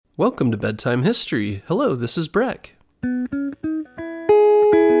Welcome to Bedtime History. Hello, this is Breck.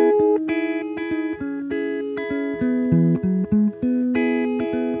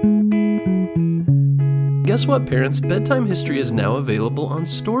 Guess what, parents? Bedtime History is now available on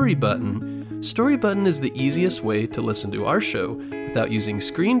Storybutton. Storybutton is the easiest way to listen to our show without using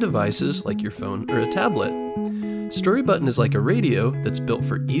screen devices like your phone or a tablet. Storybutton is like a radio that's built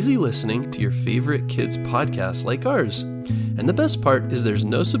for easy listening to your favorite kids' podcasts like ours. And the best part is there's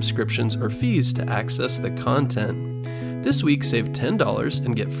no subscriptions or fees to access the content. This week, save $10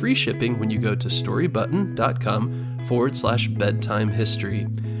 and get free shipping when you go to storybutton.com/bedtime history.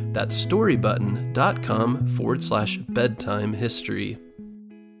 That's storybutton.com/bedtime history.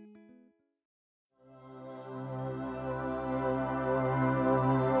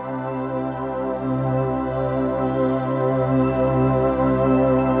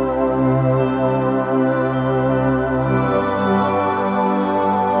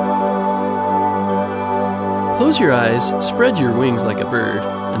 Close your eyes, spread your wings like a bird,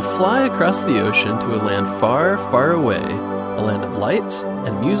 and fly across the ocean to a land far, far away, a land of lights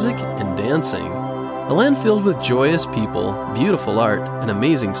and music and dancing, a land filled with joyous people, beautiful art, and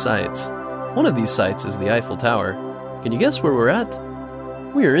amazing sights. One of these sights is the Eiffel Tower. Can you guess where we're at?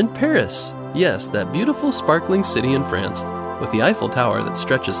 We are in Paris. Yes, that beautiful, sparkling city in France, with the Eiffel Tower that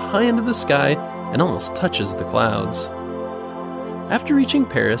stretches high into the sky and almost touches the clouds. After reaching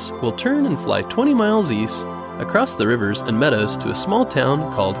Paris, we'll turn and fly 20 miles east, across the rivers and meadows to a small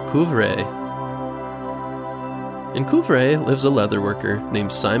town called Couvray. In Couvray lives a leatherworker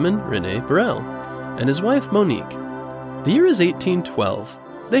named Simon René Braille and his wife Monique. The year is 1812.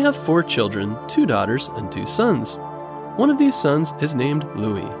 They have 4 children, 2 daughters and 2 sons. One of these sons is named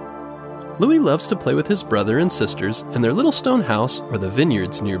Louis. Louis loves to play with his brother and sisters in their little stone house or the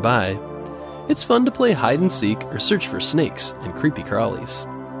vineyards nearby. It's fun to play hide and seek or search for snakes and creepy crawlies.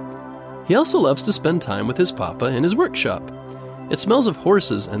 He also loves to spend time with his papa in his workshop. It smells of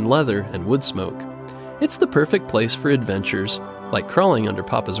horses and leather and wood smoke. It's the perfect place for adventures, like crawling under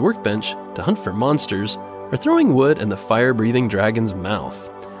Papa's workbench to hunt for monsters, or throwing wood in the fire-breathing dragon's mouth.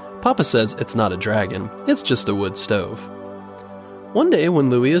 Papa says it's not a dragon, it's just a wood stove. One day when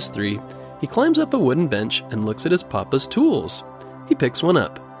Louis is 3, he climbs up a wooden bench and looks at his papa's tools. He picks one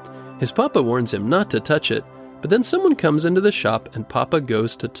up. His papa warns him not to touch it, but then someone comes into the shop and Papa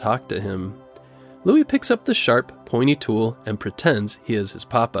goes to talk to him. Louis picks up the sharp, pointy tool and pretends he is his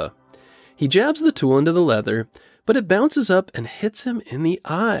papa. He jabs the tool into the leather, but it bounces up and hits him in the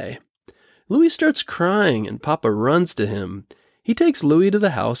eye. Louis starts crying and Papa runs to him. He takes Louis to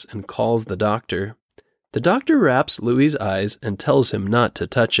the house and calls the doctor. The doctor wraps Louis's eyes and tells him not to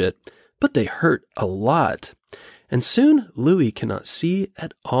touch it, but they hurt a lot. And soon Louis cannot see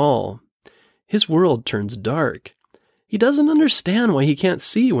at all. His world turns dark. He doesn't understand why he can't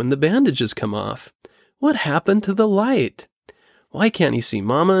see when the bandages come off. What happened to the light? Why can't he see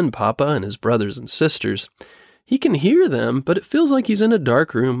Mama and Papa and his brothers and sisters? He can hear them, but it feels like he's in a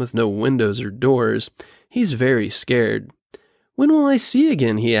dark room with no windows or doors. He's very scared. When will I see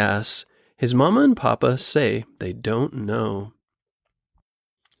again, he asks. His Mama and Papa say they don't know.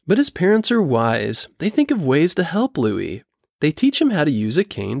 But his parents are wise. They think of ways to help Louis. They teach him how to use a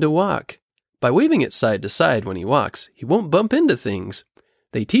cane to walk. By waving it side to side when he walks, he won't bump into things.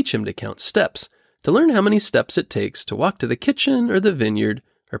 They teach him to count steps, to learn how many steps it takes to walk to the kitchen or the vineyard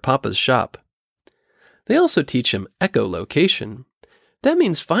or Papa's shop. They also teach him echolocation. That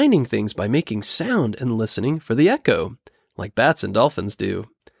means finding things by making sound and listening for the echo, like bats and dolphins do.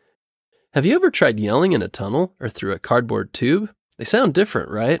 Have you ever tried yelling in a tunnel or through a cardboard tube? They sound different,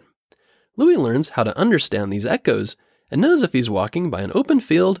 right? Louis learns how to understand these echoes and knows if he's walking by an open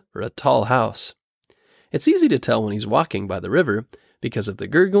field or a tall house. It's easy to tell when he's walking by the river because of the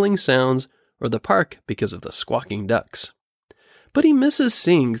gurgling sounds or the park because of the squawking ducks. But he misses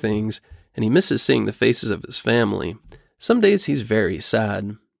seeing things, and he misses seeing the faces of his family. Some days he's very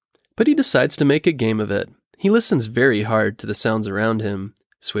sad. But he decides to make a game of it. He listens very hard to the sounds around him.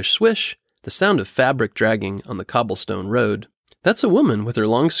 Swish, swish, the sound of fabric dragging on the cobblestone road. That's a woman with her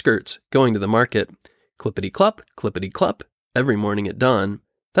long skirts going to the market. Clippity-clop, clippity-clop, every morning at dawn.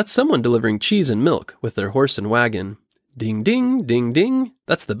 That's someone delivering cheese and milk with their horse and wagon. Ding-ding, ding-ding,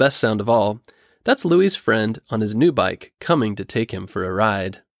 that's the best sound of all. That's Louis's friend on his new bike coming to take him for a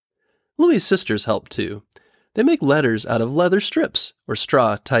ride. Louis's sisters help too. They make letters out of leather strips or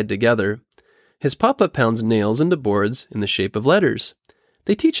straw tied together. His papa pounds nails into boards in the shape of letters.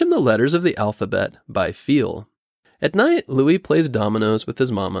 They teach him the letters of the alphabet by feel. At night, Louis plays dominoes with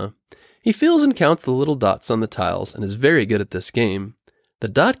his mama. He feels and counts the little dots on the tiles and is very good at this game. The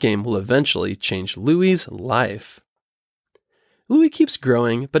dot game will eventually change Louis's life. Louis keeps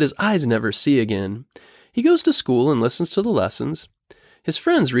growing, but his eyes never see again. He goes to school and listens to the lessons. His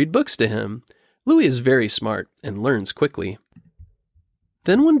friends read books to him. Louis is very smart and learns quickly.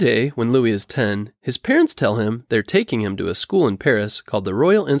 Then one day, when Louis is 10, his parents tell him they're taking him to a school in Paris called the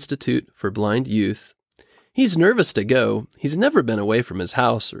Royal Institute for Blind Youth. He's nervous to go. He's never been away from his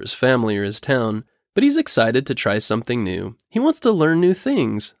house or his family or his town, but he's excited to try something new. He wants to learn new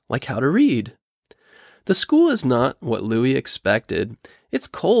things, like how to read. The school is not what Louis expected. It's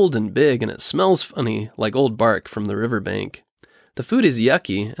cold and big, and it smells funny, like old bark from the riverbank. The food is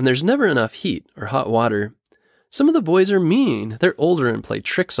yucky, and there's never enough heat or hot water. Some of the boys are mean. They're older and play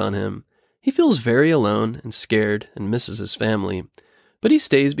tricks on him. He feels very alone and scared and misses his family. But he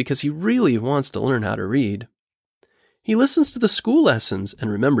stays because he really wants to learn how to read. He listens to the school lessons and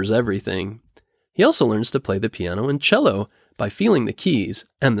remembers everything. He also learns to play the piano and cello by feeling the keys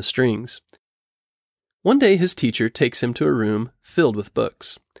and the strings. One day his teacher takes him to a room filled with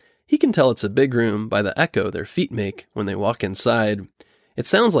books. He can tell it's a big room by the echo their feet make when they walk inside. It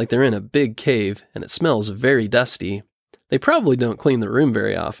sounds like they're in a big cave, and it smells very dusty. They probably don't clean the room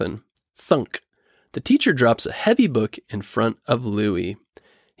very often. Thunk! The teacher drops a heavy book in front of Louis.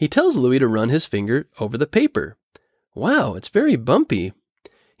 He tells Louis to run his finger over the paper. Wow, it's very bumpy.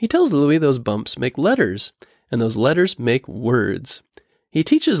 He tells Louis those bumps make letters, and those letters make words. He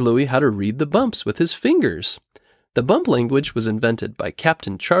teaches Louis how to read the bumps with his fingers. The bump language was invented by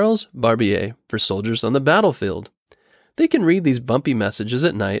Captain Charles Barbier for soldiers on the battlefield. They can read these bumpy messages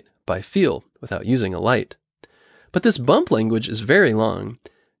at night by feel without using a light. But this bump language is very long.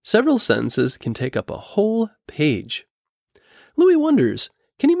 Several sentences can take up a whole page. Louis wonders,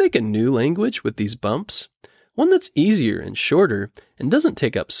 can he make a new language with these bumps? One that's easier and shorter and doesn't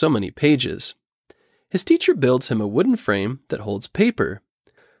take up so many pages. His teacher builds him a wooden frame that holds paper.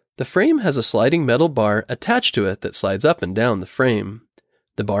 The frame has a sliding metal bar attached to it that slides up and down the frame.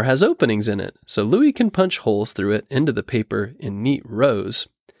 The bar has openings in it, so Louis can punch holes through it into the paper in neat rows.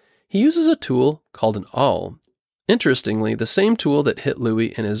 He uses a tool called an awl. Interestingly, the same tool that hit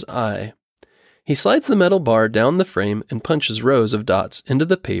Louis in his eye. He slides the metal bar down the frame and punches rows of dots into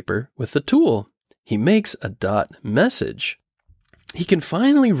the paper with the tool. He makes a dot message. He can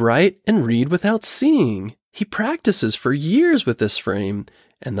finally write and read without seeing. He practices for years with this frame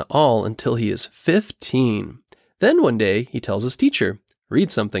and the awl until he is 15. Then one day he tells his teacher, "Read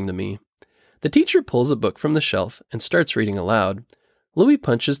something to me." The teacher pulls a book from the shelf and starts reading aloud. Louis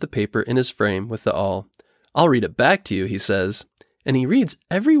punches the paper in his frame with the awl. "I'll read it back to you," he says, and he reads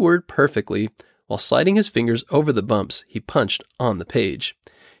every word perfectly while sliding his fingers over the bumps he punched on the page.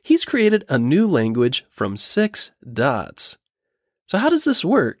 He's created a new language from 6 dots. So how does this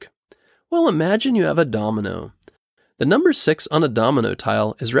work? Well, imagine you have a domino. The number 6 on a domino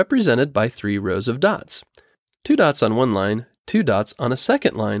tile is represented by 3 rows of dots. 2 dots on one line, 2 dots on a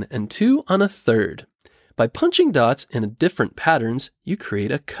second line, and 2 on a third. By punching dots in different patterns, you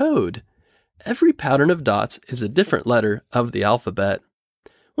create a code. Every pattern of dots is a different letter of the alphabet.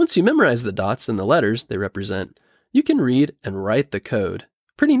 Once you memorize the dots and the letters they represent, you can read and write the code.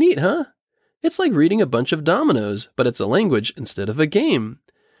 Pretty neat, huh? It's like reading a bunch of dominoes, but it's a language instead of a game.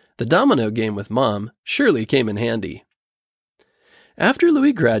 The domino game with Mom surely came in handy. After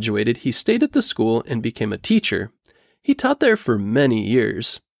Louis graduated, he stayed at the school and became a teacher. He taught there for many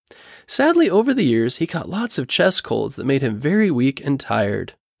years. Sadly, over the years, he caught lots of chest colds that made him very weak and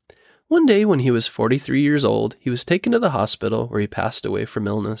tired. One day when he was 43 years old, he was taken to the hospital where he passed away from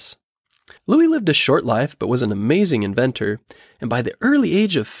illness. Louis lived a short life but was an amazing inventor, and by the early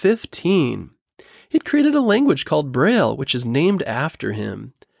age of 15, he'd created a language called Braille, which is named after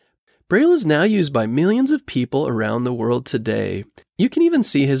him. Braille is now used by millions of people around the world today. You can even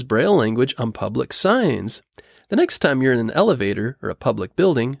see his Braille language on public signs. The next time you're in an elevator or a public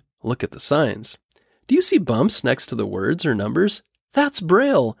building, look at the signs. Do you see bumps next to the words or numbers? That's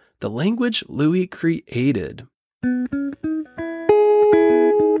Braille, the language Louis created.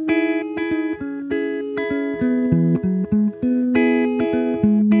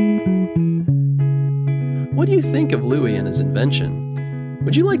 What do you think of Louis and his invention?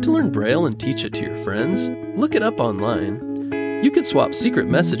 Would you like to learn Braille and teach it to your friends? Look it up online. You could swap secret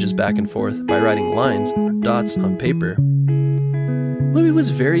messages back and forth by writing lines or dots on paper. Louis was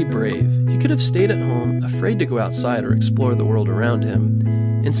very brave. He could have stayed at home, afraid to go outside or explore the world around him.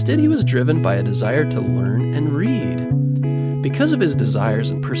 Instead, he was driven by a desire to learn and read. Because of his desires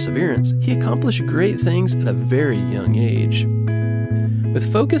and perseverance, he accomplished great things at a very young age.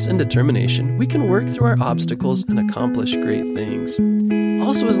 With focus and determination, we can work through our obstacles and accomplish great things.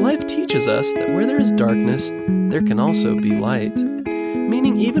 Also, his life teaches us that where there is darkness, there can also be light.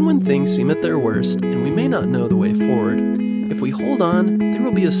 Meaning, even when things seem at their worst and we may not know the way forward, if if we hold on, there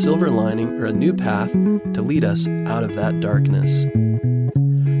will be a silver lining or a new path to lead us out of that darkness.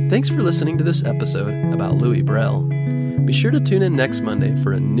 Thanks for listening to this episode about Louis Braille. Be sure to tune in next Monday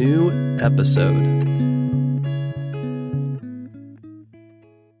for a new episode.